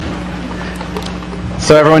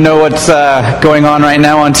So everyone know what's going on right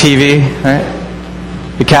now on TV, right?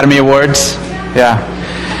 Academy Awards? Yeah.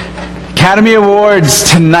 Academy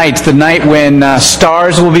Awards tonight, the night when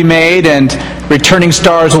stars will be made and returning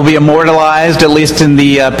stars will be immortalized, at least in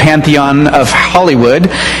the pantheon of Hollywood.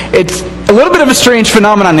 It's a little bit of a strange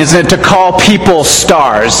phenomenon, isn't it, to call people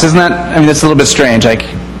stars? Isn't that, I mean, it's a little bit strange, like,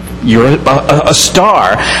 you're a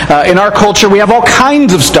star. In our culture, we have all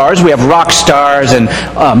kinds of stars. We have rock stars and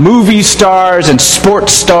movie stars and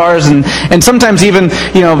sports stars, and sometimes even,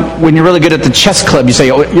 you know, when you're really good at the chess club, you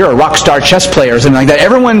say, oh, you're a rock star chess player or something like that.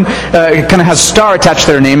 Everyone kind of has star attached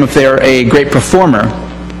to their name if they're a great performer.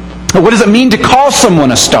 But what does it mean to call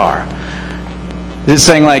someone a star? Is it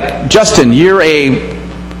saying like, Justin, you're a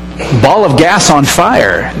ball of gas on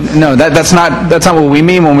fire? No, that's not what we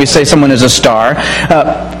mean when we say someone is a star.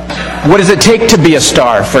 What does it take to be a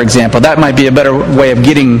star, for example? That might be a better way of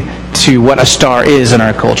getting to what a star is in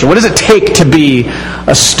our culture. What does it take to be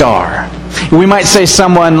a star? We might say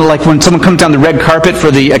someone, like when someone comes down the red carpet for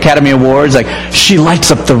the Academy Awards, like, she lights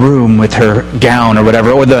up the room with her gown or whatever,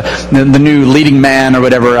 or the new leading man or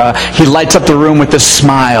whatever, he lights up the room with a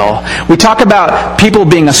smile. We talk about people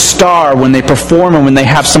being a star when they perform and when they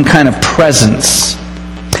have some kind of presence.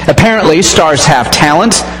 Apparently, stars have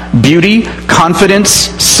talent, beauty, confidence,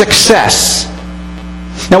 success.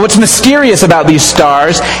 Now, what's mysterious about these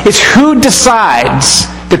stars is who decides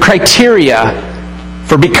the criteria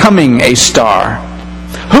for becoming a star.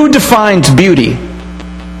 Who defines beauty?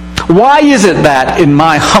 Why is it that, in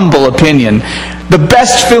my humble opinion, the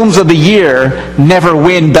best films of the year never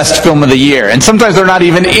win Best Film of the Year? And sometimes they're not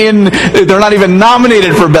even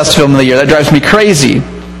nominated for Best Film of the Year. That drives me crazy.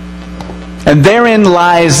 And therein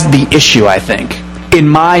lies the issue, I think. In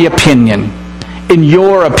my opinion. In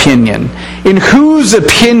your opinion. In whose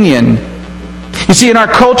opinion? You see, in our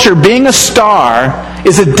culture, being a star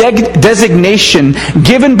is a designation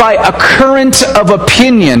given by a current of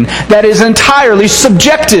opinion that is entirely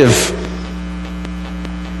subjective.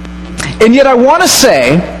 And yet I want to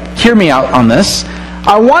say, hear me out on this,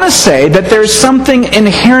 I want to say that there's something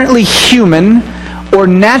inherently human or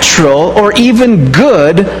natural or even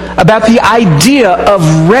good about the idea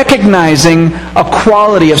of recognizing a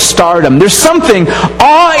quality of stardom. There's something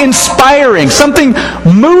awe-inspiring, something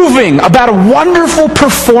moving about a wonderful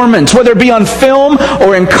performance, whether it be on film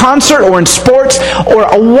or in concert or in sports, or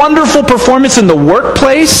a wonderful performance in the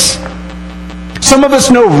workplace. Some of us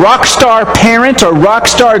know rock star parents or rock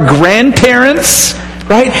star grandparents.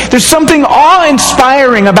 Right? There's something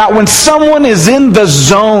awe-inspiring about when someone is in the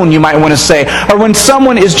zone, you might want to say, or when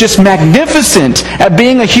someone is just magnificent at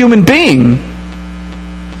being a human being.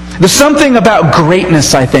 There's something about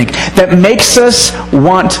greatness, I think, that makes us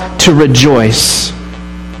want to rejoice.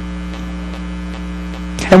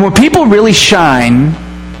 And when people really shine,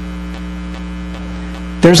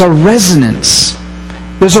 there's a resonance.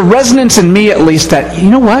 There's a resonance in me, at least, that, you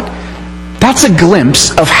know what? That's a glimpse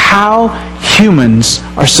of how humans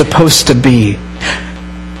are supposed to be.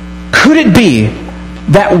 Could it be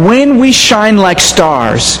that when we shine like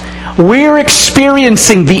stars, we're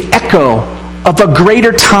experiencing the echo of a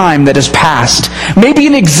greater time that has passed? Maybe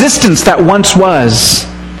an existence that once was,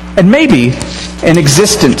 and maybe an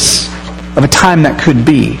existence of a time that could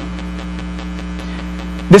be.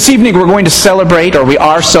 This evening we're going to celebrate, or we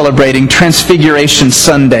are celebrating, Transfiguration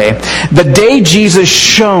Sunday, the day Jesus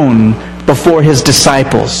shone before his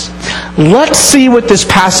disciples. Let's see what this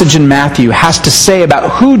passage in Matthew has to say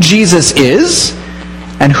about who Jesus is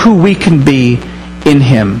and who we can be in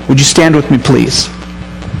him. Would you stand with me, please?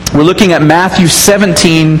 We're looking at Matthew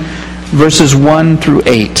 17, verses 1 through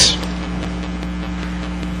 8.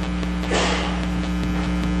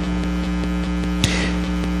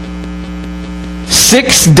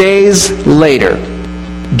 "6 days later,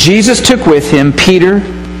 Jesus took with him Peter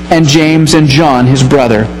and James and John, his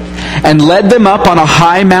brother, and led them up on a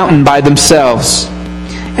high mountain by themselves.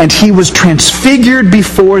 And he was transfigured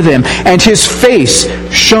before them, and his face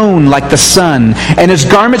shone like the sun, and his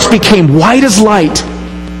garments became white as light.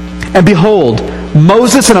 And behold,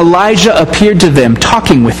 Moses and Elijah appeared to them,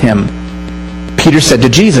 talking with him. Peter said to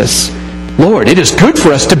Jesus, 'Lord, it is good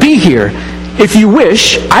for us to be here. If you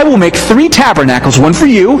wish, I will make 3 tabernacles, one for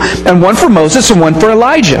you, and one for Moses, and one for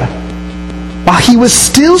Elijah.' While he was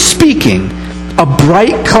still speaking, a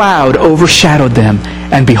bright cloud overshadowed them,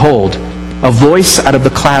 and behold, a voice out of the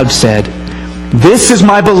cloud said, 'This is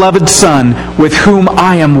my beloved Son, with whom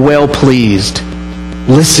I am well pleased.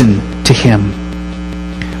 Listen to him.'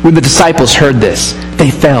 When the disciples heard this, they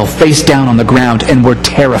fell face down on the ground and were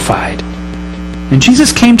terrified. And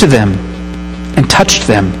Jesus came to them and touched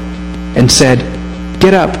them and said,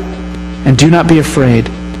 'Get up and do not be afraid.'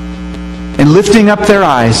 And lifting up their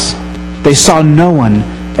eyes, they saw no one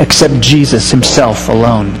except Jesus himself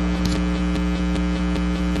alone.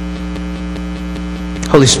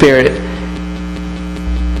 Holy Spirit,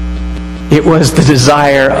 it was the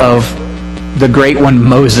desire of the great one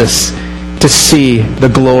Moses to see the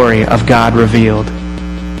glory of God revealed.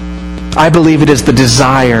 I believe it is the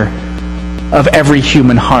desire of every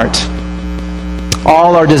human heart.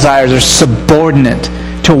 All our desires are subordinate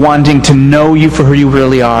to wanting to know you for who you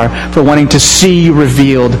really are, for wanting to see you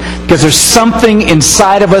revealed. Because there's something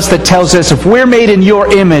inside of us that tells us if we're made in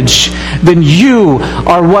your image, then you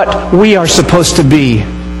are what we are supposed to be.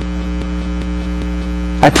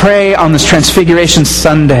 I pray on this Transfiguration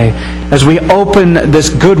Sunday, as we open this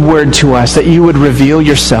good word to us, that you would reveal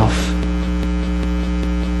yourself.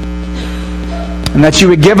 And that you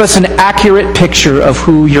would give us an accurate picture of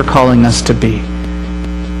who you're calling us to be.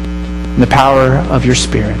 In the power of your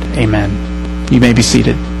Spirit. Amen. You may be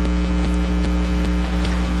seated.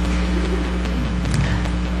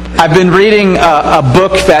 I've been reading a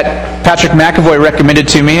book that Patrick McAvoy recommended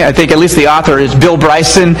to me. I think at least the author is Bill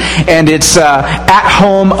Bryson, and it's At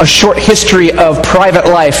Home, A Short History of Private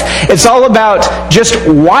Life. It's all about just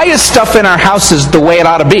why is stuff in our houses the way it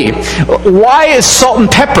ought to be? Why is salt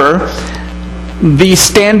and pepper the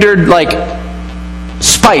standard,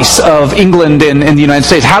 spice of England and the United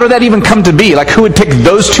States? How did that even come to be? Who would pick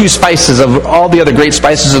those two spices of all the other great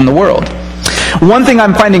spices in the world? One thing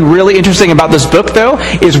I'm finding really interesting about this book, though,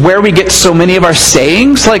 is where we get so many of our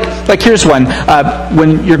sayings. Here's one.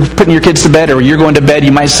 When you're putting your kids to bed or you're going to bed,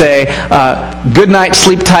 you might say, good night,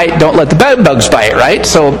 sleep tight, don't let the bed bugs bite, right?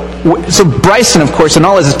 So Bryson, of course, in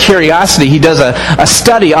all his curiosity, he does a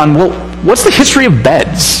study on, what's the history of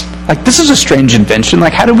beds? This is a strange invention.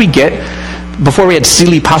 How did we get, before we had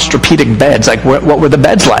Sealy Posturepedic beds, what were the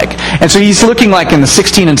beds like? And so he's looking in the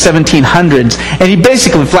 16 and 1700s, and he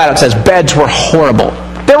basically flat out says beds were horrible.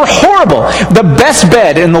 They were horrible. The best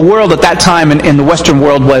bed in the world at that time in the Western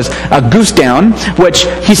world was a goose down, which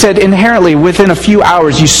he said inherently within a few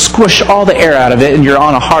hours you squish all the air out of it and you're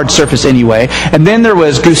on a hard surface anyway. And then there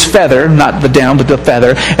was goose feather, not the down but the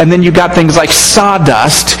feather. And then you got things like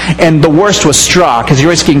sawdust, and the worst was straw, because you're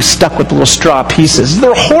always getting stuck with little straw pieces.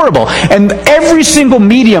 They're horrible. And every single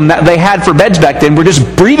medium that they had for beds back then were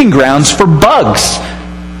just breeding grounds for bugs.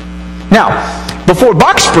 Now, before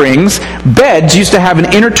box springs, beds used to have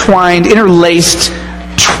an interlaced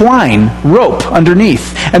twine rope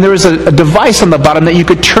underneath. And there was a device on the bottom that you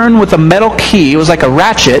could turn with a metal key. It was like a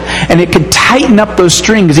ratchet, and it could tighten up those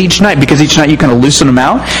strings each night, because each night you kind of loosen them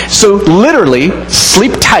out. So literally,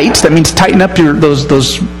 sleep tight. That means tighten up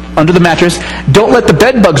those under the mattress. Don't let the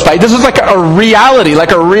bed bugs bite. This is like a reality,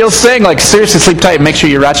 like a real saying. Seriously, sleep tight. Make sure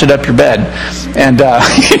you ratchet up your bed. And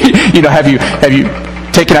have you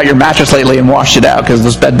taken out your mattress lately and washed it out, because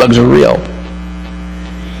those bed bugs are real?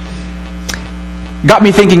 Got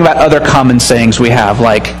me thinking about other common sayings we have,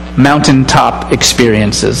 like mountaintop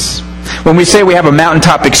experiences. When we say we have a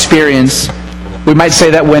mountaintop experience, we might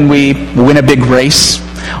say that when we win a big race,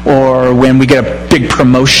 or when we get a big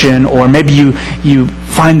promotion, or maybe you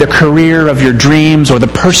find the career of your dreams or the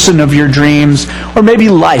person of your dreams, or maybe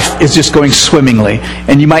life is just going swimmingly.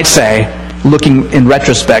 And you might say, looking in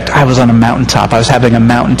retrospect, I was on a mountaintop. I was having a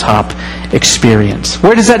mountaintop experience.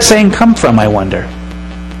 Where does that saying come from, I wonder?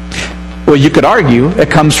 Well, you could argue it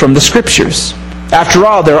comes from the Scriptures. After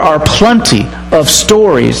all, there are plenty of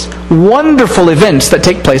stories, wonderful events that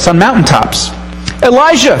take place on mountaintops.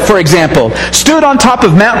 Elijah, for example, stood on top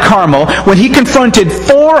of Mount Carmel when he confronted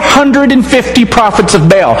 450 prophets of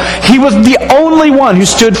Baal. He was the only one who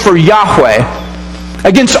stood for Yahweh.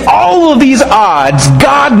 Against all of these odds,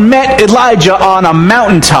 God met Elijah on a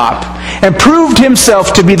mountaintop and proved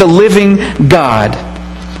himself to be the living God.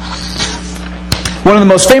 One of the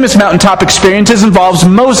most famous mountaintop experiences involves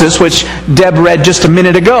Moses, which Deb read just a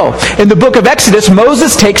minute ago. In the book of Exodus,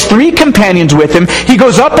 Moses takes 3 companions with him. He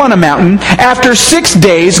goes up on a mountain. After 6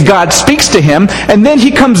 days, God speaks to him, and then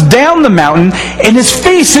he comes down the mountain, and his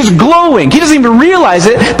face is glowing. He doesn't even realize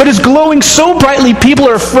it, but it's glowing so brightly people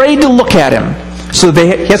are afraid to look at him. So he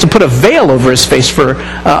has to put a veil over his face for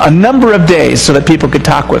a number of days so that people could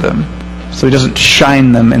talk with him, so he doesn't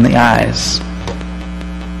shine them in the eyes.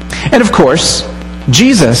 And of course,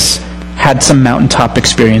 Jesus had some mountaintop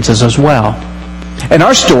experiences as well. In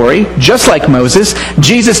our story, just like Moses,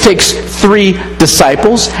 Jesus takes 3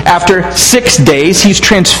 disciples. After 6 days, he's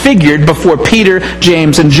transfigured before Peter,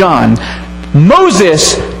 James, and John.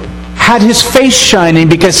 Moses had his face shining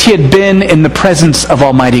because he had been in the presence of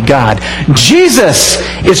Almighty God. Jesus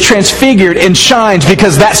is transfigured and shines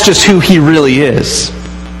because that's just who he really is.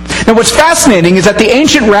 Now what's fascinating is that the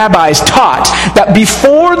ancient rabbis taught that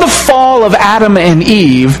before the fall of Adam and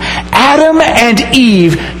Eve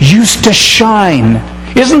used to shine.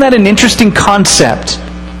 Isn't that an interesting concept?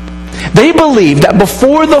 They believed that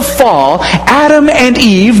before the fall, Adam and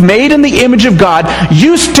Eve, made in the image of God,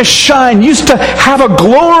 used to shine, used to have a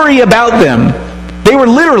glory about them. They were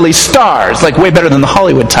literally stars, like way better than the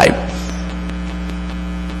Hollywood type.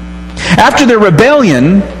 After their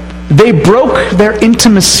rebellion, they broke their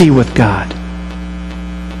intimacy with God.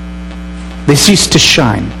 They ceased to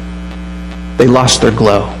shine. They lost their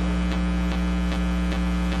glow.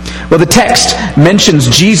 Well, the text mentions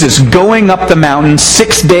Jesus going up the mountain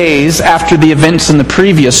 6 days after the events in the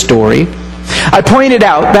previous story. I pointed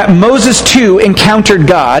out that Moses too encountered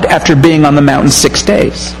God after being on the mountain 6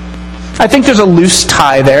 days. I think there's a loose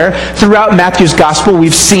tie there. Throughout Matthew's gospel,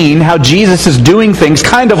 we've seen how Jesus is doing things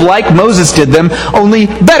kind of like Moses did them, only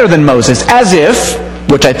better than Moses. As if,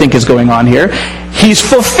 which I think is going on here, he's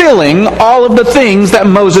fulfilling all of the things that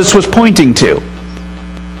Moses was pointing to.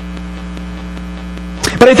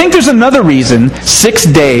 But I think there's another reason 6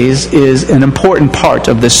 days is an important part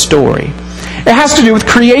of this story. It has to do with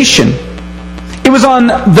creation. It was on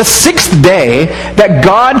the 6th day that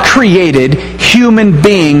God created human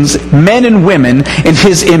beings, men and women, in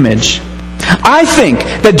His image. I think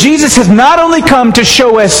that Jesus has not only come to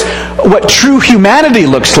show us what true humanity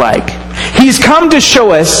looks like, He's come to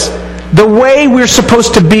show us the way we're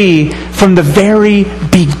supposed to be from the very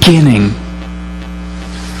beginning.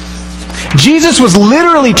 Jesus was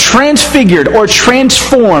literally transfigured or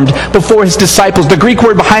transformed before His disciples. The Greek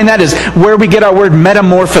word behind that is where we get our word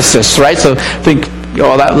metamorphosis, right? So think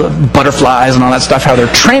all that butterflies and all that stuff, how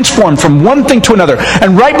they're transformed from one thing to another.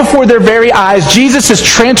 And right before their very eyes, Jesus is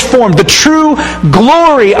transformed. The true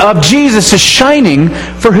glory of Jesus is shining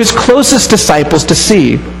for His closest disciples to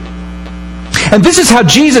see. And this is how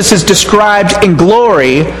Jesus is described in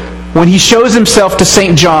glory when He shows Himself to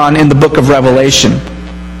St. John in the book of Revelation.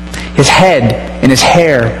 His head and His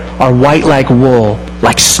hair are white like wool,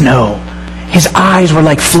 like snow. His eyes were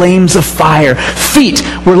like flames of fire. Feet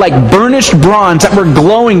were like burnished bronze that were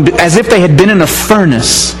glowing as if they had been in a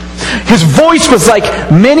furnace. His voice was like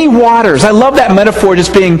many waters. I love that metaphor,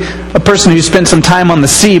 just being a person who spent some time on the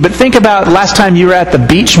sea. But think about last time you were at the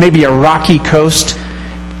beach, maybe a rocky coast,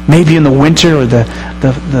 maybe in the winter or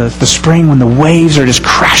the spring when the waves are just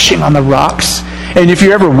crashing on the rocks. And if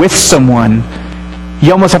you're ever with someone,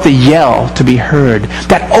 you almost have to yell to be heard.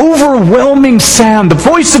 That overwhelming sound, the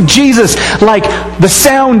voice of Jesus, like the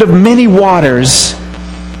sound of many waters.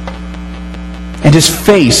 And His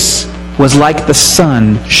face was like the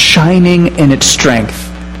sun, shining in its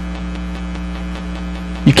strength.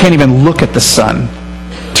 You can't even look at the sun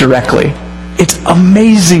directly. It's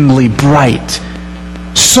amazingly bright.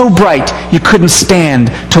 So bright you couldn't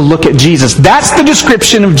stand to look at Jesus. That's the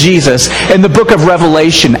description of Jesus in the book of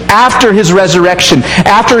Revelation after His resurrection,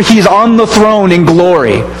 after He's on the throne in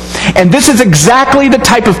glory. And this is exactly the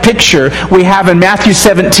type of picture we have in Matthew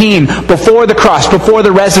 17 before the cross, before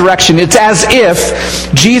the resurrection. It's as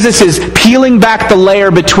if Jesus is peeling back the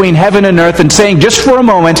layer between heaven and earth and saying, just for a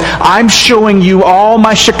moment, I'm showing you all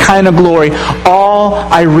my Shekinah glory, all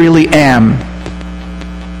I really am.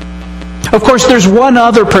 Of course, there's one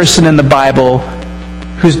other person in the Bible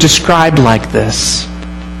who's described like this.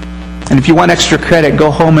 And if you want extra credit,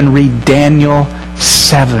 go home and read Daniel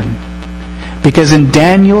 7. Because in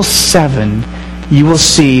Daniel 7, you will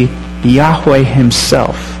see Yahweh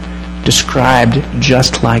Himself described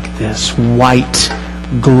just like this, white,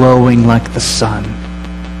 glowing like the sun.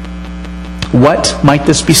 What might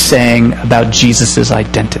this be saying about Jesus'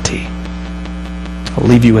 identity? I'll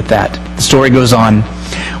leave you with that. The story goes on.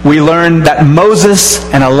 We learn that Moses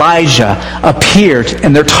and Elijah appeared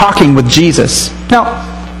and they're talking with Jesus. Now,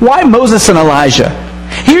 why Moses and Elijah?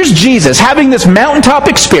 Here's Jesus having this mountaintop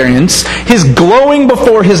experience, His glowing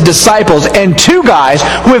before His disciples, and two guys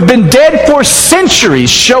who have been dead for centuries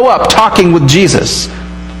show up talking with Jesus.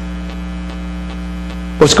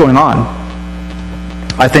 What's going on?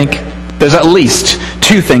 I think there's at least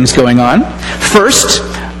two things going on. First,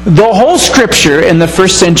 the whole Scripture in the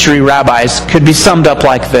first century rabbis could be summed up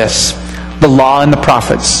like this: the law and the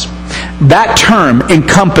prophets. That term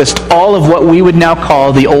encompassed all of what we would now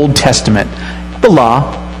call the Old Testament, the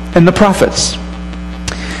law and the prophets.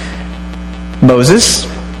 Moses,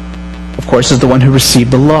 of course, is the one who received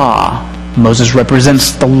the law. Moses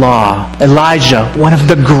represents the law. Elijah, one of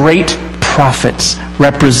the great prophets,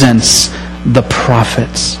 represents the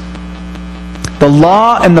prophets. The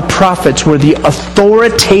law and the prophets were the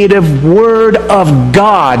authoritative word of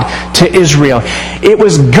God to Israel. It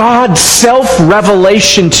was God's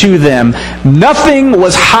self-revelation to them. Nothing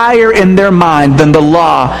was higher in their mind than the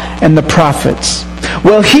law and the prophets.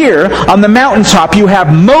 Well, here on the mountaintop, you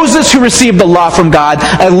have Moses who received the law from God,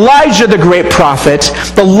 Elijah the great prophet,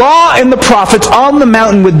 the law and the prophets on the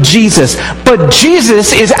mountain with Jesus. But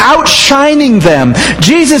Jesus is outshining them.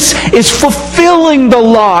 Jesus is fulfilling the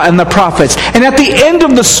law and the prophets. And at the end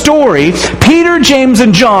of the story, Peter, James,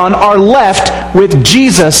 and John are left with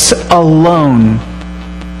Jesus alone.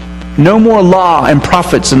 No more law and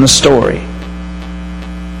prophets in the story.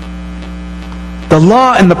 The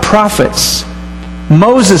law and the prophets,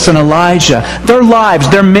 Moses and Elijah, their lives,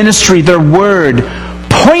 their ministry, their word,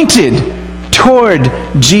 pointed toward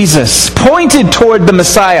Jesus, pointed toward the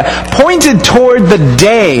Messiah, pointed toward the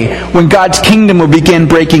day when God's kingdom will begin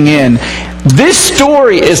breaking in. This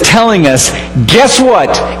story is telling us, guess what?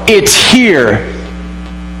 It's here.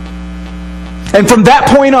 And from that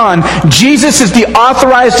point on, Jesus is the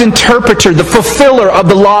authorized interpreter, the fulfiller of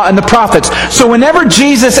the law and the prophets. So whenever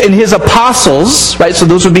Jesus and his apostles, right, so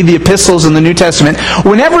those would be the epistles in the New Testament,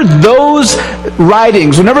 whenever those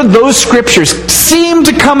writings, whenever those scriptures seem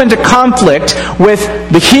to come into conflict with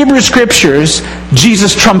the Hebrew scriptures,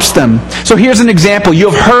 Jesus trumps them. So here's an example.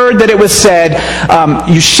 You have heard that it was said,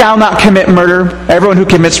 you shall not commit murder. Everyone who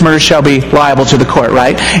commits murder shall be liable to the court,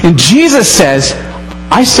 right? And Jesus says,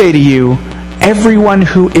 I say to you, everyone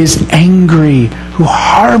who is angry, who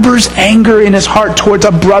harbors anger in his heart towards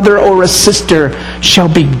a brother or a sister, shall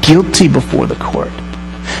be guilty before the court.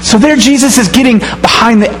 So there Jesus is getting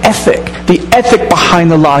behind the ethic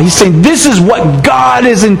behind the law. He's saying, this is what God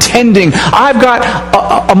is intending. I've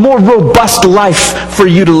got a more robust life for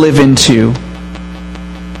you to live into.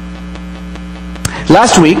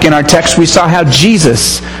 Last week in our text we saw how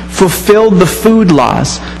Jesus fulfilled the food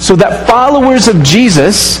laws so that followers of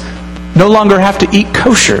Jesus no longer have to eat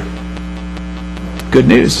kosher. Good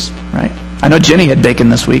news, right? I know Jenny had bacon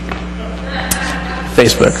this week.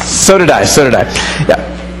 Facebook. So did I. Yeah.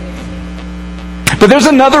 But there's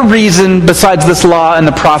another reason besides this law and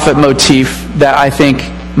the prophet motif that I think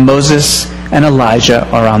Moses and Elijah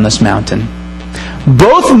are on this mountain.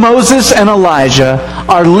 Both Moses and Elijah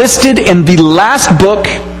are listed in the last book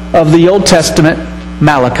of the Old Testament,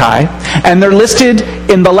 Malachi, and they're listed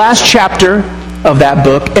in the last chapter of that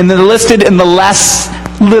book, and they're listed in the last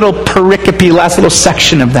little pericope, last little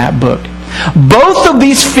section of that book. Both of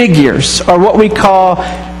these figures are what we call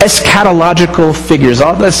eschatological figures.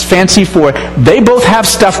 All that's fancy for they both have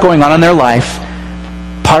stuff going on in their life.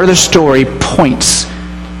 Part of their story points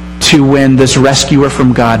to when this rescuer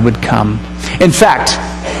from God would come. In fact,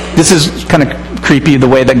 this is kind of creepy the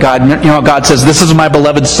way that God says, this is my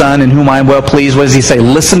beloved son in whom I am well pleased. What does he say?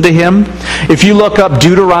 Listen to him. If you look up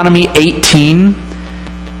Deuteronomy 18,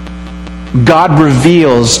 God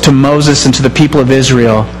reveals to Moses and to the people of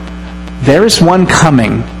Israel, there is one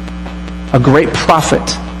coming, a great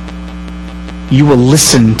prophet. You will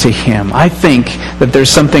listen to him. I think that there's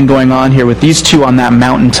something going on here with these two on that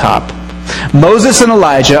mountaintop. Moses and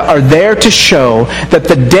Elijah are there to show that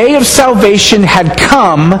the day of salvation had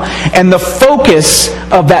come, and the focus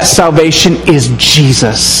of that salvation is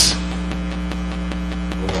Jesus.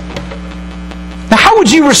 Now, how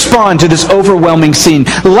would you respond to this overwhelming scene?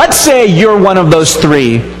 Let's say you're one of those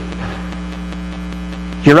three.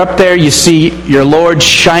 You're up there, you see your Lord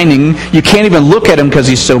shining. You can't even look at him because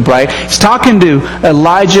he's so bright. He's talking to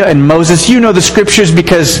Elijah and Moses. You know the scriptures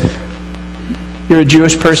because you're a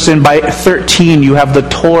Jewish person. By 13, you have the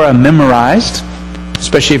Torah memorized,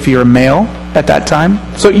 especially if you're a male at that time.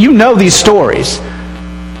 So you know these stories.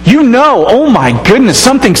 You know, oh my goodness,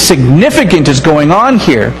 something significant is going on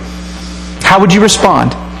here. How would you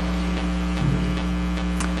respond?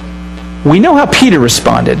 We know how Peter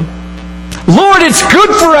responded. Lord, it's good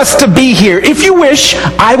for us to be here. If you wish,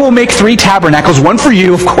 I will make 3 tabernacles, one for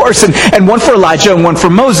you, of course, and one for Elijah and one for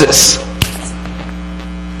Moses.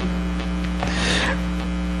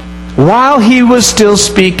 While he was still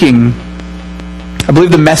speaking, I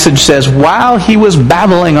believe the message says, while he was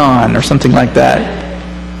babbling on, or something like that,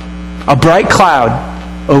 a bright cloud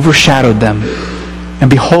overshadowed them. And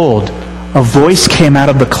behold, a voice came out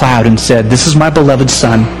of the cloud and said, this is my beloved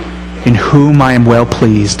Son, in whom I am well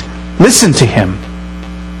pleased. Listen to him.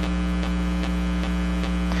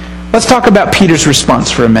 Let's talk about Peter's response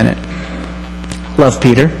for a minute. Love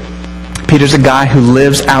Peter. Peter's a guy who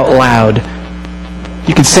lives out loud.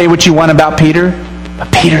 You can say what you want about Peter,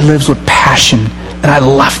 but Peter lives with passion, and I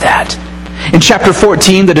love that. In chapter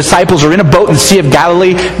 14, the disciples are in a boat in the Sea of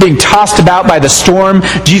Galilee, being tossed about by the storm.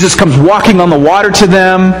 Jesus comes walking on the water to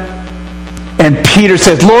them. And Peter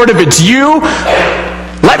says, Lord, if it's you,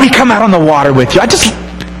 let me come out on the water with you.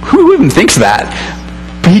 Who even thinks that?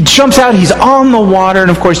 But he jumps out, he's on the water,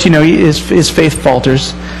 and of course, his faith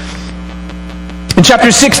falters. In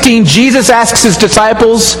chapter 16, Jesus asks his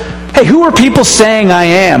disciples, hey, who are people saying I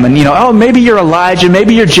am? And, maybe you're Elijah,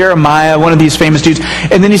 maybe you're Jeremiah, one of these famous dudes.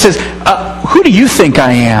 And then he says, who do you think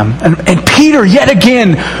I am? And Peter, yet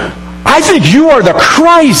again, I think you are the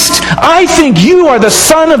Christ. I think you are the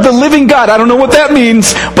Son of the living God. I don't know what that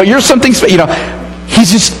means, but you're something,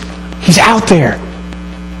 he's out there.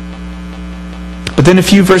 But then a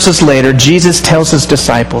few verses later, Jesus tells his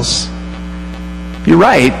disciples, you're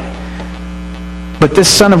right, but this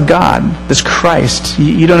Son of God, this Christ,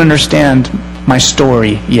 you don't understand my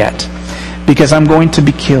story yet, because I'm going to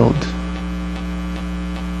be killed.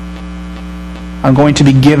 I'm going to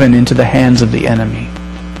be given into the hands of the enemy.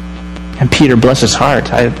 And Peter, bless his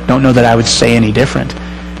heart, I don't know that I would say any different.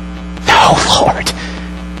 No, Lord,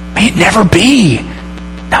 may it never be.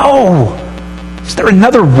 No. Is there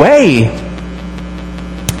another way?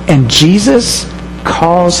 And Jesus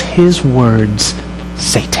calls his words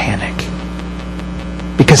satanic,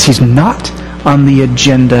 because he's not on the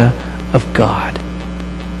agenda of God.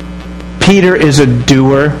 Peter is a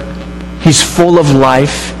doer. He's full of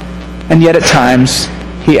life, and yet at times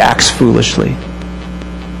he acts foolishly.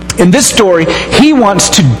 In this story, he wants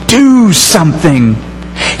to do something.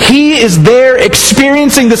 He is there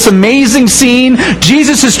experiencing this amazing scene.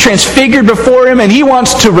 Jesus is transfigured before him, and he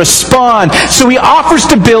wants to respond. So he offers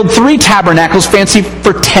to build 3 tabernacles, fancy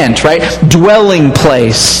for tent, right? Dwelling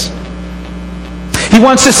place. He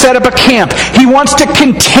wants to set up a camp. He wants to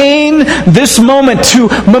contain this moment, to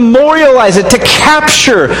memorialize it, to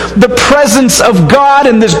capture the presence of God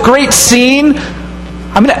in this great scene.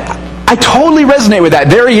 I totally resonate with that.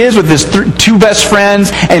 There he is with his 2 best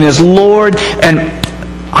friends and his Lord, and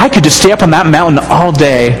I could just stay up on that mountain all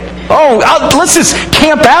day. Let's just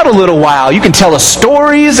camp out a little while. You can tell us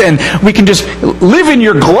stories, and we can just live in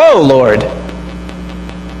your glow, Lord.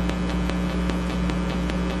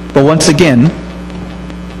 But once again,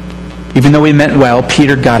 even though he meant well,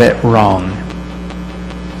 Peter got it wrong.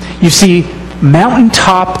 You see,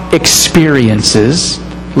 mountaintop experiences,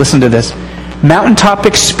 listen to this, mountaintop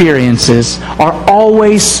experiences are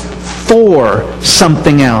always for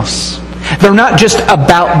something else. They're not just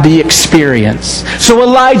about the experience. So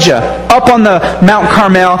Elijah, up on the Mount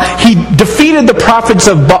Carmel, he defeated the prophets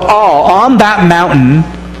of Baal on that mountain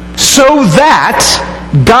so that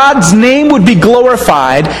God's name would be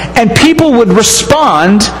glorified and people would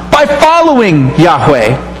respond by following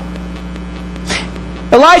Yahweh.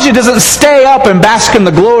 Elijah doesn't stay up and bask in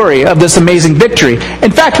the glory of this amazing victory.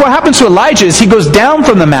 In fact, what happens to Elijah is he goes down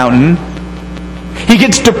from the mountain, he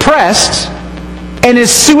gets depressed, and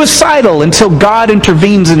is suicidal until God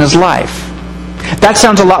intervenes in his life. That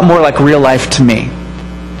sounds a lot more like real life to me.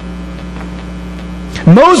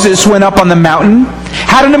 Moses went up on the mountain,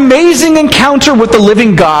 had an amazing encounter with the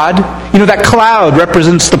living God. That cloud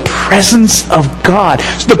represents the presence of God.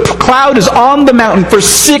 So the cloud is on the mountain for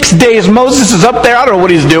 6 days. Moses is up there, I don't know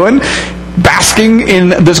what he's doing, basking in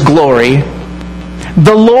this glory.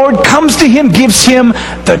 The Lord comes to him, gives him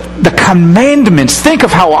the commandments. Think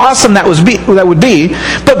of how awesome that would be.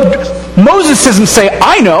 But Moses doesn't say,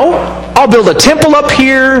 I know, I'll build a temple up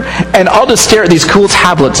here, and I'll just stare at these cool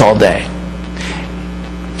tablets all day.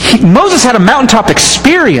 Moses had a mountaintop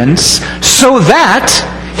experience so that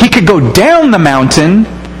he could go down the mountain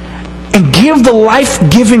and give the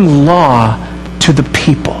life-giving law to the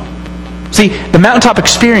people. See, the mountaintop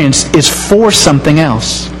experience is for something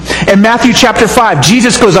else. In Matthew chapter 5,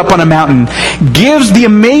 Jesus goes up on a mountain, gives the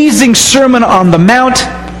amazing Sermon on the Mount,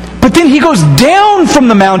 but then he goes down from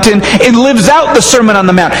the mountain and lives out the Sermon on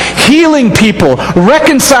the Mount, healing people,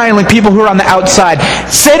 reconciling people who are on the outside,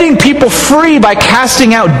 setting people free by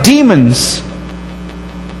casting out demons.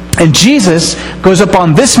 And Jesus goes up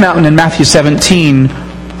on this mountain in Matthew 17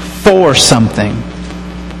 for something.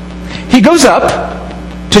 He goes up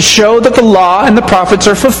to show that the law and the prophets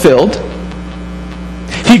are fulfilled.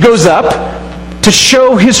 He goes up to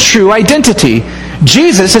show his true identity.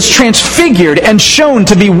 Jesus is transfigured and shown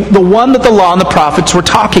to be the one that the law and the prophets were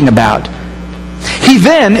talking about. He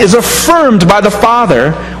then is affirmed by the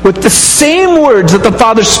Father with the same words that the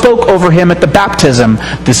Father spoke over him at the baptism.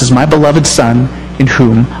 This is my beloved Son, in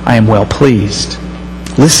whom I am well pleased.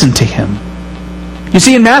 Listen to him. You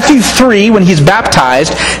see, in Matthew 3, when he's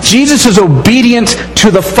baptized, Jesus is obedient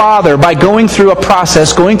to the Father by going through a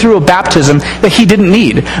process, going through a baptism that he didn't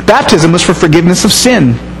need. Baptism was for forgiveness of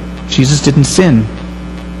sin. Jesus didn't sin.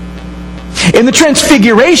 In the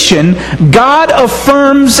Transfiguration, God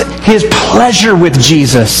affirms his pleasure with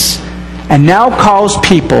Jesus and now calls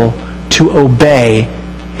people to obey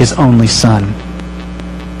his only Son.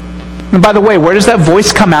 And by the way, where does that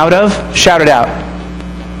voice come out of? Shout it out.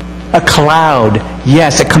 A cloud.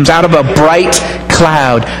 Yes, it comes out of a bright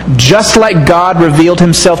cloud. Just like God revealed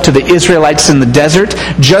himself to the Israelites in the desert,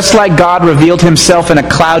 just like God revealed himself in a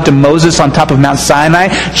cloud to Moses on top of Mount Sinai,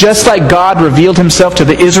 just like God revealed himself to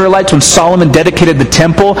the Israelites when Solomon dedicated the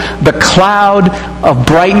temple, the cloud of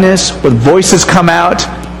brightness where voices come out,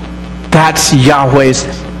 that's Yahweh's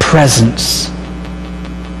presence.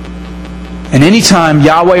 And anytime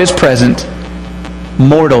Yahweh is present,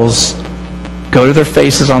 mortals go to their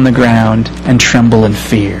faces on the ground and tremble in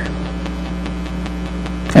fear.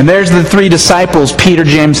 And there's the three disciples, Peter,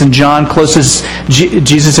 James, and John, closest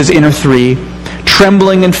Jesus' inner three,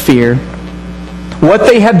 trembling in fear. What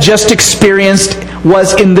they had just experienced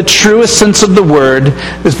was, in the truest sense of the word,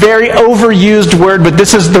 this very overused word, but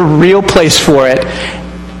this is the real place for it,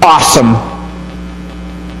 awesome.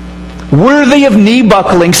 Worthy of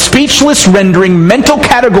knee-buckling, speechless rendering, mental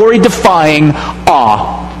category defying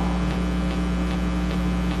awe.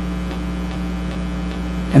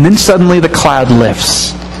 And then suddenly the cloud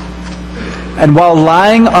lifts. And while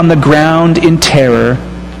lying on the ground in terror,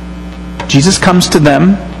 Jesus comes to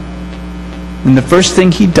them, and the first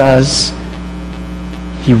thing he does,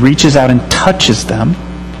 he reaches out and touches them.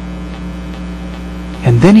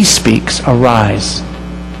 And then he speaks, "Arise,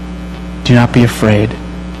 do not be afraid."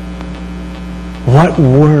 What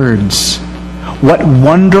words! What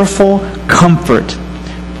wonderful comfort.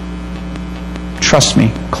 Trust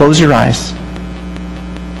me, close your eyes.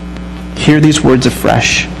 Hear these words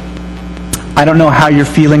afresh. I don't know how you're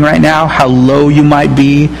feeling right now, how low you might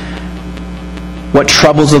be, what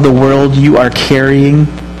troubles of the world you are carrying.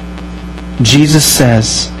 Jesus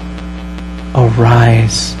says,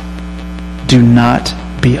 "Arise, do not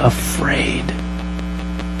be afraid."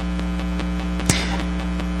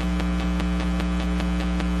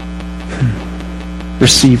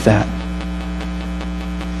 Receive that.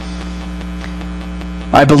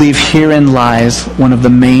 I believe herein lies one of the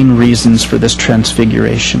main reasons for this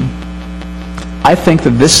transfiguration. I think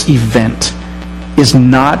that this event is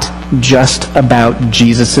not just about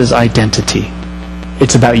Jesus' identity.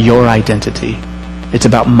 It's about your identity. It's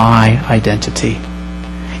about my identity.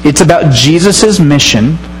 It's about Jesus'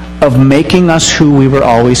 mission of making us who we were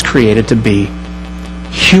always created to be.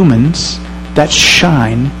 Humans that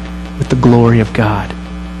shine with the glory of God.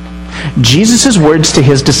 Jesus' words to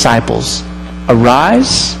his disciples,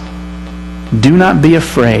 "Arise, do not be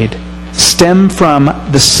afraid," stem from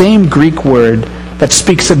the same Greek word that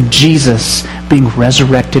speaks of Jesus being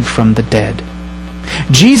resurrected from the dead.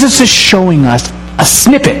 Jesus is showing us a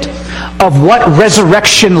snippet of what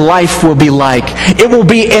resurrection life will be like. It will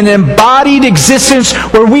be an embodied existence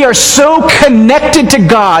where we are so connected to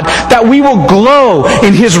God that we will glow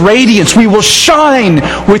in his radiance. We will shine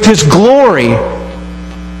with his glory.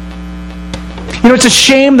 You know, it's a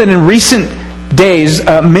shame that in recent days,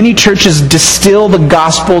 many churches distill the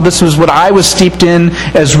gospel. This was what I was steeped in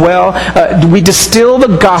as well. We distill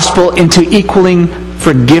the gospel into equaling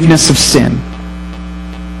forgiveness of sin.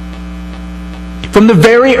 From the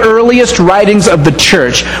very earliest writings of the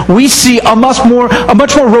church, we see a much more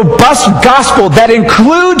robust gospel that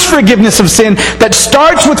includes forgiveness of sin, that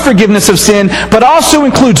starts with forgiveness of sin, but also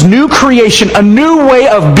includes new creation, a new way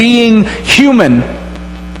of being human.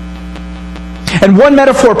 And one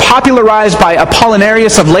metaphor popularized by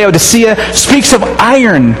Apollinarius of Laodicea speaks of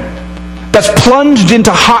iron that's plunged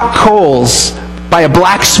into hot coals by a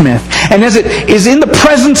blacksmith. And as it is in the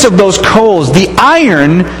presence of those coals, the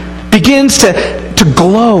iron begins to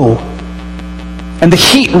glow. And the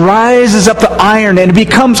heat rises up the iron, and it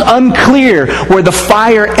becomes unclear where the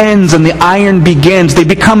fire ends and the iron begins. They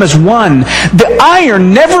become as one. The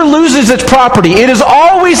iron never loses its property. It is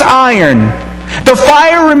always iron. The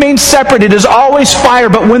fire remains separate. It is always fire.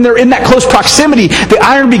 But when they're in that close proximity, the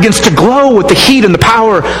iron begins to glow with the heat and the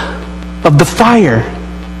power of the fire.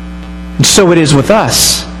 And so it is with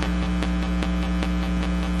us.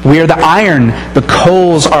 We are the iron. The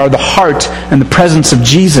coals are the heart and the presence of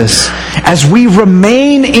Jesus. As we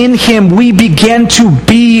remain in him, we begin to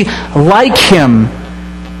be like him.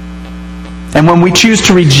 And when we choose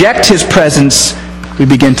to reject his presence, we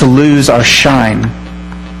begin to lose our shine.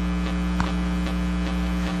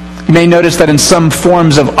 You may notice that in some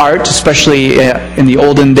forms of art, especially in the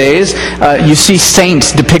olden days, you see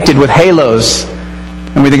saints depicted with halos.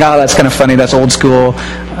 And we think, oh, that's kind of funny, that's old school.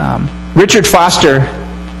 Richard Foster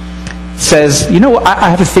says, you know, I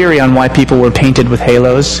have a theory on why people were painted with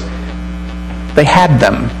halos. They had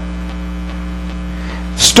them.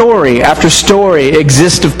 story after story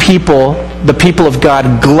exists of people, the people of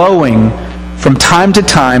God, glowing from time to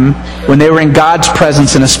time when they were in God's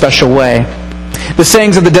presence in a special way. The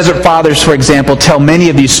sayings of the Desert Fathers, for example, tell many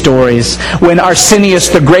of these stories. When Arsenius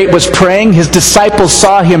the Great was praying, his disciples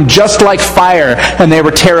saw him just like fire, and they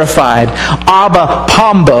were terrified. Abba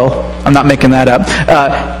Pombo, I'm not making that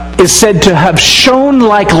up, is said to have shone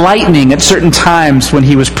like lightning at certain times when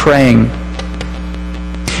he was praying.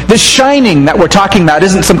 The shining that we're talking about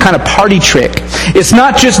isn't some kind of party trick. It's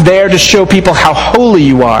not just there to show people how holy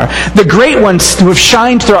you are. The great ones who have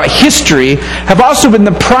shined throughout history have also been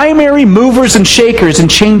the primary movers and shakers in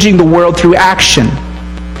changing the world through action.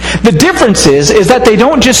 The difference is that they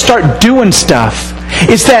don't just start doing stuff.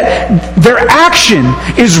 It's that their action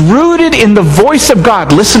is rooted in the voice of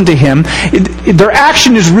God. Listen to Him. Their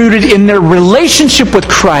action is rooted in their relationship with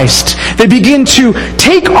Christ. They begin to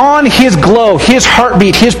take on His glow, His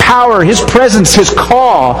heartbeat, His power, His presence, His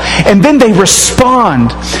call, and then they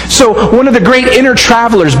respond. So one of the great inner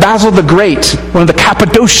travelers, Basil the Great, one of the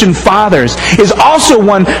Cappadocian fathers, is also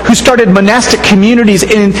one who started monastic communities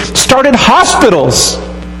and started hospitals.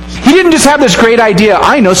 He didn't just have this great idea,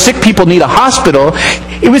 I know sick people need a hospital.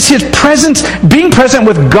 It was his presence, being present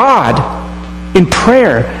with God in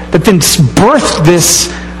prayer, that then birthed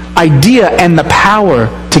this idea and the power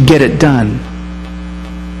to get it done.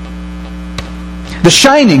 The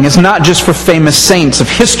shining is not just for famous saints of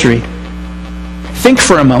history. Think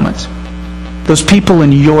for a moment. Those people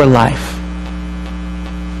in your life,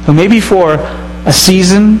 who maybe for a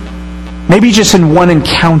season, maybe just in one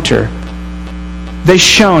encounter, they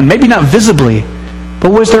shone, maybe not visibly,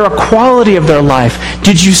 but was there a quality of their life?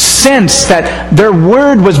 Did you sense that their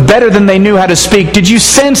word was better than they knew how to speak? Did you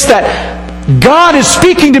sense that God is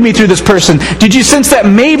speaking to me through this person? Did you sense that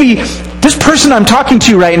maybe this person I'm talking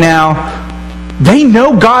to right now, they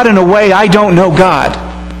know God in a way I don't know God?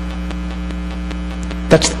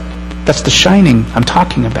 That's the shining I'm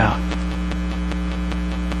talking about.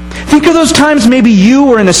 Think of those times maybe you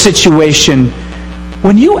were in a situation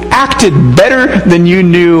when you acted better than you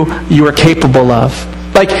knew you were capable of.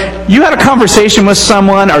 Like, you had a conversation with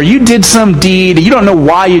someone, or you did some deed, you don't know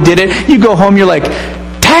why you did it. You go home, you're like,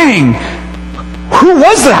 dang, who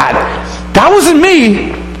was that? That wasn't me.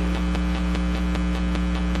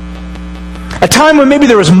 A time when maybe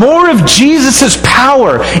there was more of Jesus'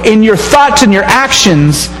 power in your thoughts and your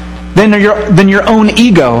actions than your own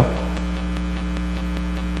ego.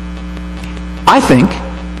 I think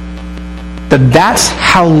that's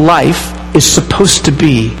how life is supposed to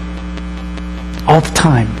be all the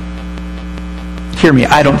time. Hear me,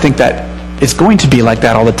 I don't think that it's going to be like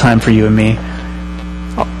that all the time for you and me.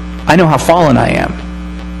 I know how fallen I am.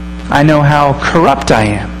 I know how corrupt I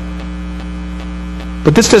am.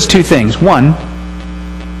 But this does two things. One,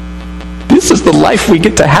 this is the life we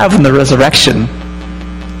get to have in the resurrection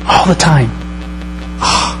all the time.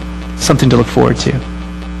 Oh, something to look forward to.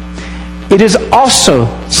 It is also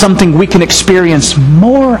something we can experience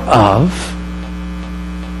more of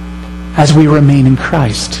as we remain in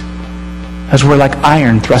Christ, as we're like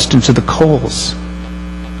iron thrust into the coals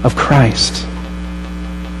of Christ.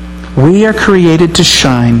 We are created to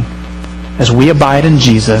shine as we abide in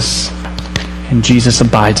Jesus, and Jesus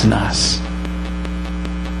abides in us.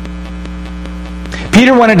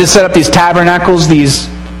 Peter wanted to set up these tabernacles, these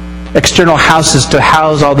external houses to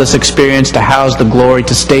house all this experience, to house the glory,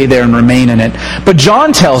 to stay there and remain in it. But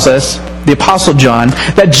John tells us, the Apostle John,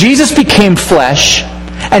 that Jesus became flesh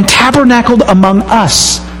and tabernacled among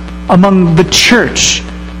us, among the church.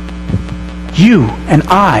 You and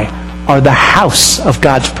I are the house of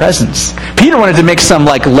God's presence. Peter wanted to make some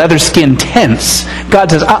like leather skin tents.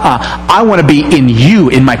 God says, I want to be in you,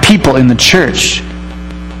 in my people, in the church.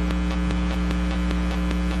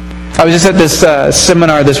 I was just at this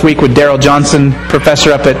seminar this week with Daryl Johnson,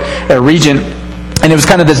 professor up at Regent, and it was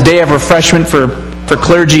kind of this day of refreshment for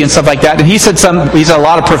clergy and stuff like that. And he said a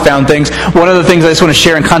lot of profound things. One of the things I just want to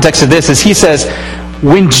share in context of this is he says,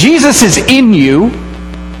 when Jesus is in you,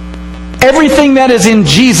 everything that is in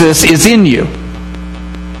Jesus is in you.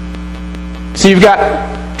 So you've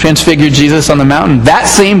got transfigured Jesus on the mountain. That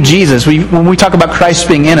same Jesus, when we talk about Christ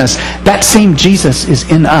being in us, that same Jesus is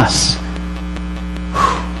in us.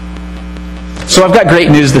 So I've got great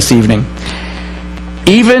news this evening.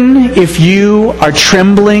 Even if you are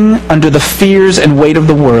trembling under the fears and weight of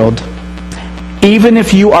the world, even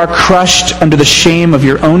if you are crushed under the shame of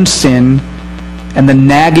your own sin and the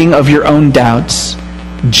nagging of your own doubts,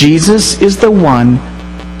 Jesus is the one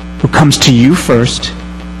who comes to you first,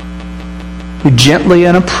 who gently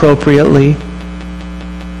and appropriately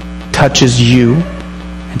touches you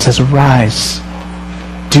and says, "Arise,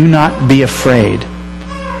 do not be afraid.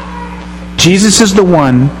 Jesus is the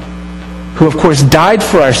one who, of course, died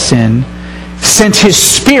for our sin, sent His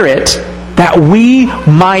Spirit that we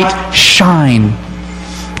might shine.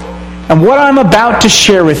 And what I'm about to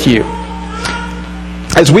share with you,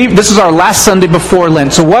 this is our last Sunday before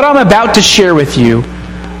Lent, so what I'm about to share with you,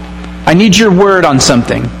 I need your word on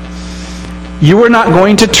something. You are not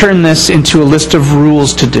going to turn this into a list of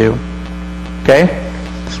rules to do. Okay?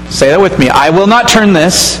 Say that with me. I will not turn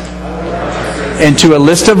this into a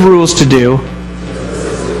list of rules to do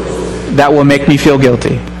that will make me feel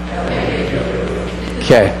guilty.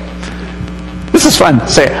 Okay. This is fun.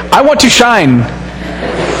 Say, I want to shine.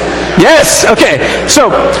 Yes. Okay. So,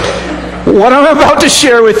 what I'm about to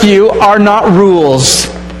share with you are not rules.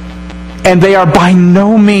 And they are by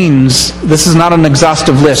no means, this is not an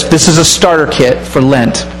exhaustive list. This is a starter kit for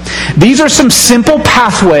Lent. These are some simple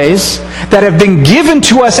pathways that have been given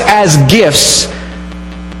to us as gifts.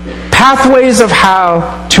 Pathways of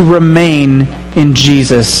how to remain in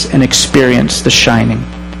Jesus and experience the shining.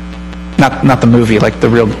 Not the movie, like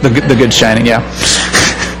the good shining, yeah.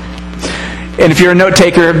 And if you're a note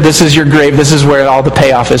taker, this is your grave. This is where all the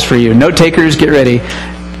payoff is for you. Note takers, get ready.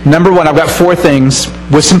 Number one, I've got 4 things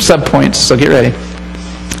with some subpoints, so get ready.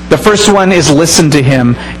 The first one is listen to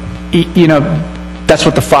Him. You know, that's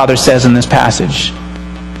what the Father says in this passage.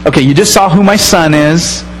 Okay, you just saw who my Son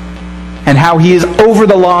is, and how He is over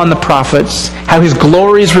the law and the prophets, how His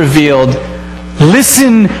glory is revealed.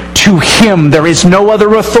 Listen to Him. There is no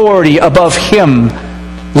other authority above Him.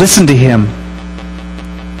 Listen to Him.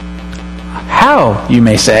 How, you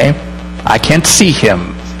may say? I can't see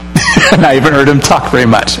Him. And I haven't heard Him talk very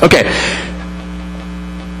much. Okay.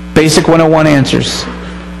 Basic 101 answers.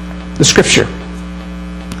 The Scripture.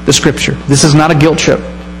 The Scripture. This is not a guilt trip.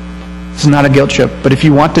 This is not a guilt trip. But if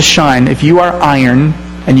you want to shine, if you are iron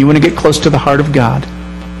and you want to get close to the heart of God,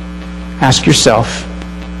 ask yourself,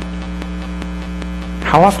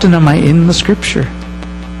 how often am I in the Scripture?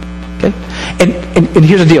 Okay? And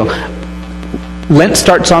here's the deal. Lent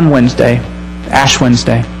starts on Wednesday, Ash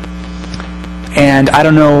Wednesday. And I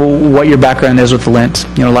don't know what your background is with Lent.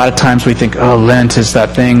 You know, a lot of times we think, oh, Lent is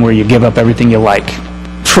that thing where you give up everything you like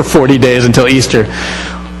for 40 days until Easter.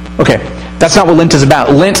 Okay, that's not what Lent is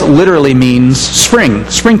about. Lent literally means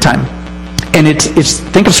springtime. And it's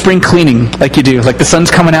think of spring cleaning like you do. Like the sun's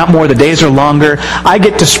coming out more, the days are longer. I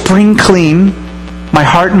get to spring clean my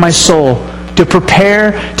heart and my soul to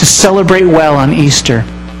prepare to celebrate well on Easter.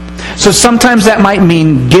 So sometimes that might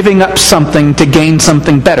mean giving up something to gain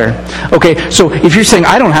something better. Okay, so if you're saying,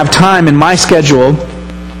 I don't have time in my schedule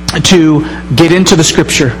to get into the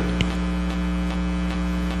Scripture.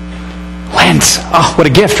 Lent, oh, what a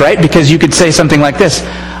gift, right? Because you could say something like this.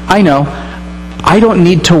 I know, I don't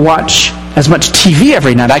need to watch as much TV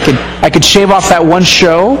every night. I could shave off that one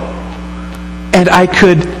show, and I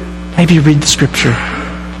could maybe read the Scripture.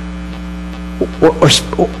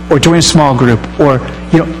 Or join a small group, or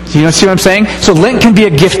you know, see what I'm saying? So Lent can be a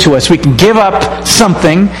gift to us. We can give up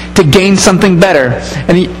something to gain something better.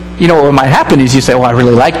 And you know what might happen is you say, "Well, I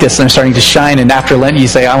really like this, and I'm starting to shine." And after Lent, you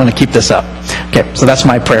say, "I want to keep this up." Okay, so that's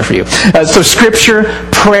my prayer for you. So Scripture,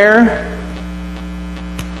 prayer.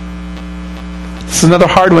 This is another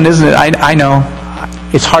hard one, isn't it? I know.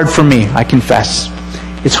 It's hard for me. I confess,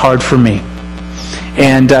 it's hard for me.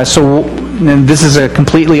 And so this is a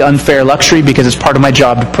completely unfair luxury because it's part of my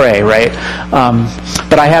job to pray, right?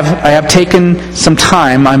 But I have taken some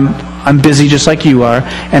time. I'm busy just like you are,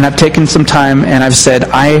 and I've taken some time and I've said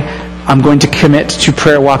I'm going to commit to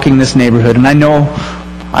prayer walking this neighborhood. And I know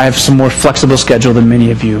I have some more flexible schedule than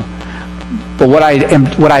many of you. But what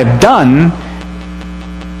I've done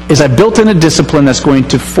is I've built in a discipline that's going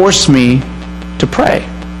to force me to pray.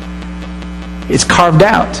 It's carved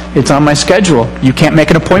out. It's on my schedule. You can't make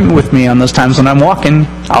an appointment with me on those times when I'm walking.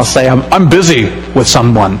 I'll say, I'm busy with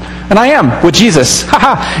someone. And I am, with Jesus.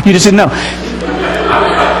 Ha-ha, you just didn't know.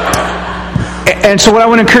 And so what I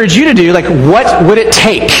want to encourage you to do, like, what would it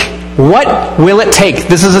take? What will it take?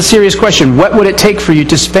 This is a serious question. What would it take for you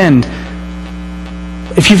to spend,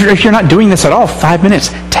 if you're not doing this at all, 5 minutes,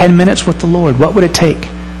 10 minutes with the Lord? What would it take?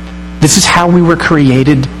 This is how we were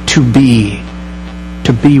created to be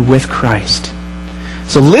with Christ.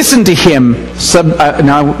 So listen to Him.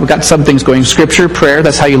 Now we've got some things going. Scripture, prayer,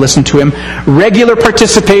 that's how you listen to Him. Regular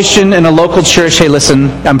participation in a local church. Hey, listen,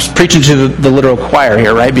 I'm preaching to the literal choir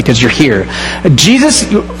here, right? Because you're here. Jesus,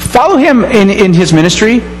 follow Him in His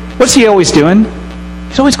ministry. What's He always doing?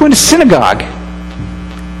 He's always going to synagogue.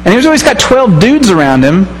 And He's always got 12 dudes around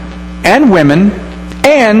Him, and women,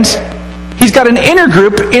 and He's got an inner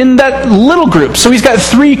group in that little group. So He's got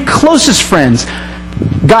 3 closest friends.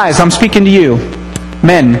 Guys, I'm speaking to you.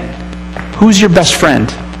 Men, who's your best friend?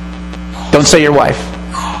 Don't say your wife.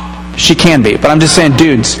 She can be. But I'm just saying,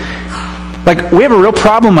 dudes, like, we have a real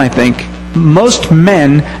problem, I think. Most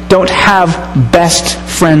men don't have best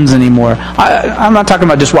friends anymore. I'm not talking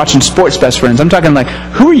about just watching sports best friends. I'm talking like,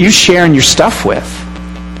 who are you sharing your stuff with?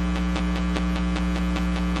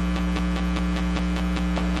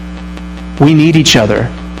 We need each other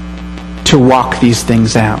to walk these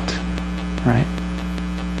things out, right?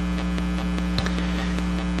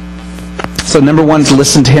 So number one is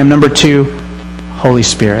listen to Him. Number two, Holy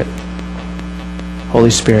Spirit. Holy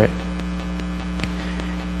Spirit.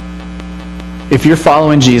 If you're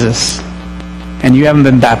following Jesus and you haven't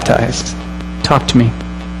been baptized, talk to me.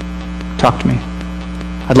 Talk to me.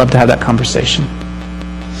 I'd love to have that conversation.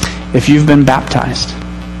 If you've been baptized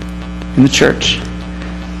in the church,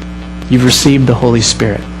 you've received the Holy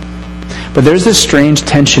Spirit. But there's this strange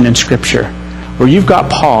tension in Scripture where you've got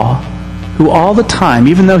Paul, who all the time,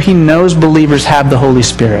 even though he knows believers have the Holy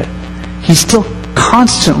Spirit, he's still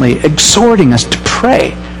constantly exhorting us to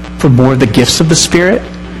pray for more of the gifts of the Spirit,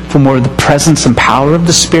 for more of the presence and power of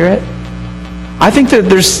the Spirit. I think that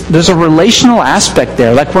there's a relational aspect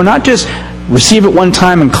there. Like, we're not just receive it one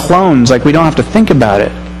time and clones, like we don't have to think about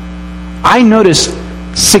it. I notice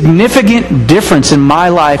significant difference in my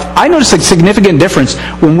life. I notice a significant difference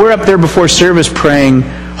when we're up there before service praying,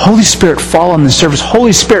 Holy Spirit, fall on the service.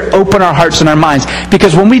 Holy Spirit, open our hearts and our minds.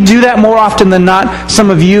 Because when we do that more often than not, some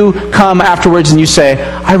of you come afterwards and you say,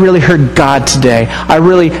 I really heard God today. I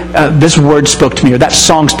really, this word spoke to me, or that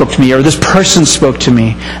song spoke to me, or this person spoke to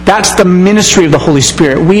me. That's the ministry of the Holy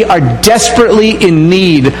Spirit. We are desperately in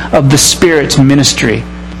need of the Spirit's ministry.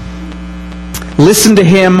 Listen to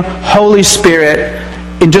Him, Holy Spirit.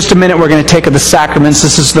 In just a minute, we're going to take up the sacraments.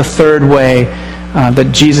 This is the third way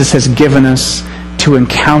that Jesus has given us to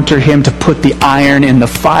encounter Him, to put the iron in the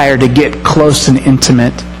fire, to get close and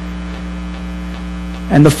intimate.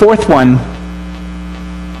 And the fourth one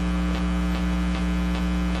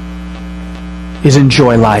is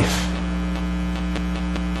enjoy life.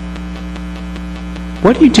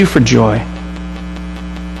 What do you do for joy?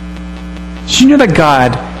 Did you know that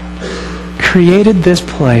God created this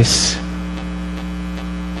place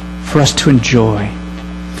for us to enjoy?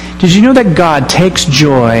 Did you know that God takes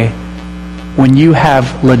joy when you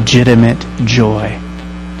have legitimate joy?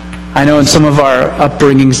 I know in some of our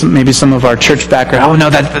upbringings, maybe some of our church background, oh no,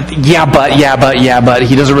 but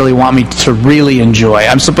He doesn't really want me to really enjoy.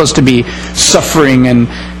 I'm supposed to be suffering, and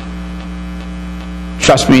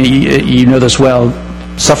trust me, you know this well,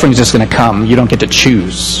 suffering's just going to come. You don't get to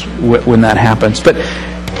choose when that happens. But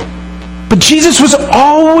Jesus was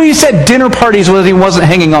always at dinner parties when He wasn't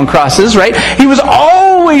hanging on crosses, right? He was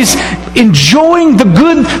always enjoying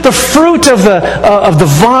the fruit of the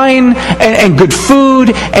vine, and good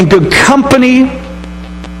food and good company.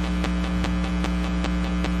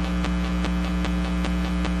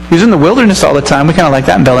 He was in the wilderness all the time. We kind of like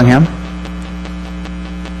that in Bellingham.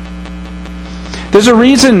 There's a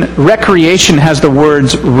reason recreation has the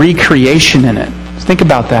words recreation in it. Think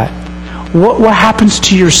about that. What happens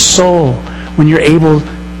to your soul when you're able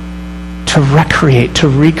to recreate, to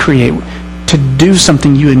recreate, to do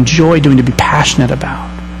something you enjoy doing, to be passionate about?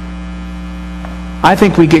 I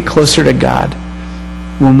think we get closer to God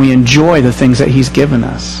when we enjoy the things that He's given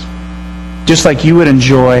us. Just like you would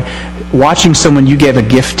enjoy watching someone you gave a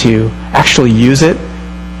gift to actually use it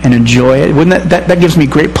and enjoy it. Wouldn't that gives me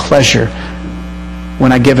great pleasure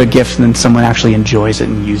when I give a gift and then someone actually enjoys it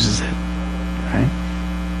and uses it. Right?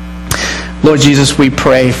 Lord Jesus, we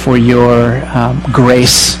pray for Your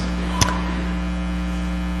grace.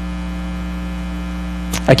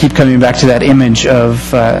 I keep coming back to that image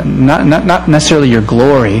of not necessarily Your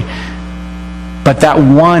glory, but that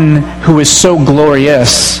one who is so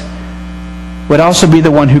glorious would also be the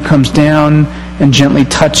one who comes down and gently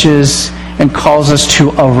touches and calls us to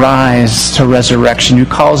arise to resurrection, who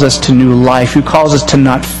calls us to new life, who calls us to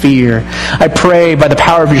not fear. I pray by the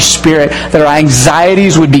power of Your Spirit that our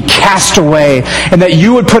anxieties would be cast away, and that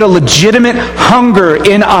You would put a legitimate hunger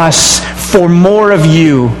in us for more of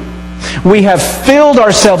You. We have filled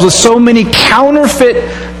ourselves with so many counterfeit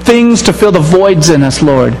things to fill the voids in us,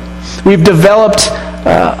 Lord. We've developed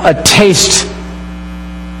a taste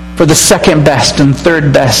for the second best and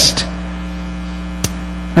third best.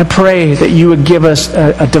 I pray that You would give us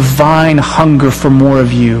a divine hunger for more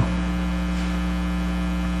of You.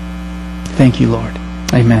 Thank You, Lord.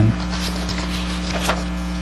 Amen.